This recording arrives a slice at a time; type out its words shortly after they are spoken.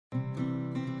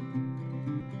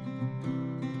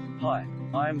Hi,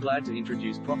 I am glad to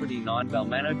introduce Property 9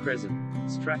 Balmanno Crescent,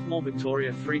 Strathmore,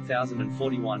 Victoria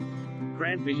 3041.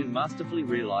 Grand vision masterfully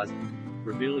realised,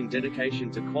 revealing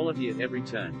dedication to quality at every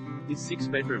turn. This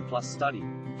 6-bedroom plus study,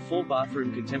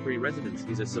 4-bathroom contemporary residence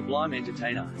is a sublime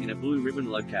entertainer in a blue ribbon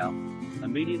locale.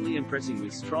 Immediately impressing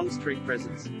with strong street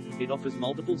presence, it offers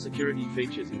multiple security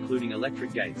features including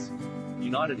electric gates,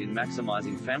 united in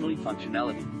maximising family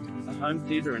functionality. A home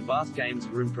theatre and vast games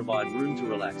room provide room to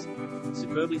relax.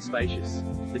 Superbly spacious,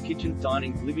 the kitchen,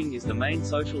 dining, living is the main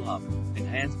social hub,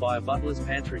 enhanced by a butler's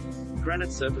pantry,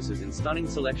 granite surfaces and stunning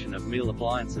selection of meal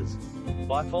appliances.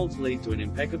 Bifolds lead to an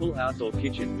impeccable outdoor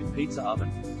kitchen with pizza oven.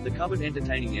 The covered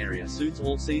entertaining area suits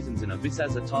all seasons and a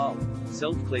Visasa tile,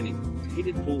 self-cleaning,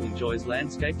 heated pool enjoys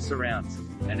landscaped surrounds,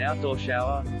 an outdoor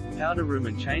shower, powder room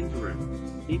and change room.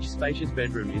 Each spacious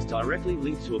bedroom is directly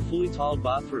linked to a fully tiled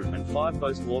bathroom and 5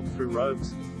 boast walk-through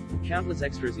robes. Countless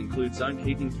extras include zone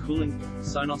heating, cooling,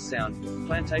 Sonos sound,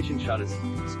 plantation shutters,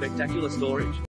 spectacular storage,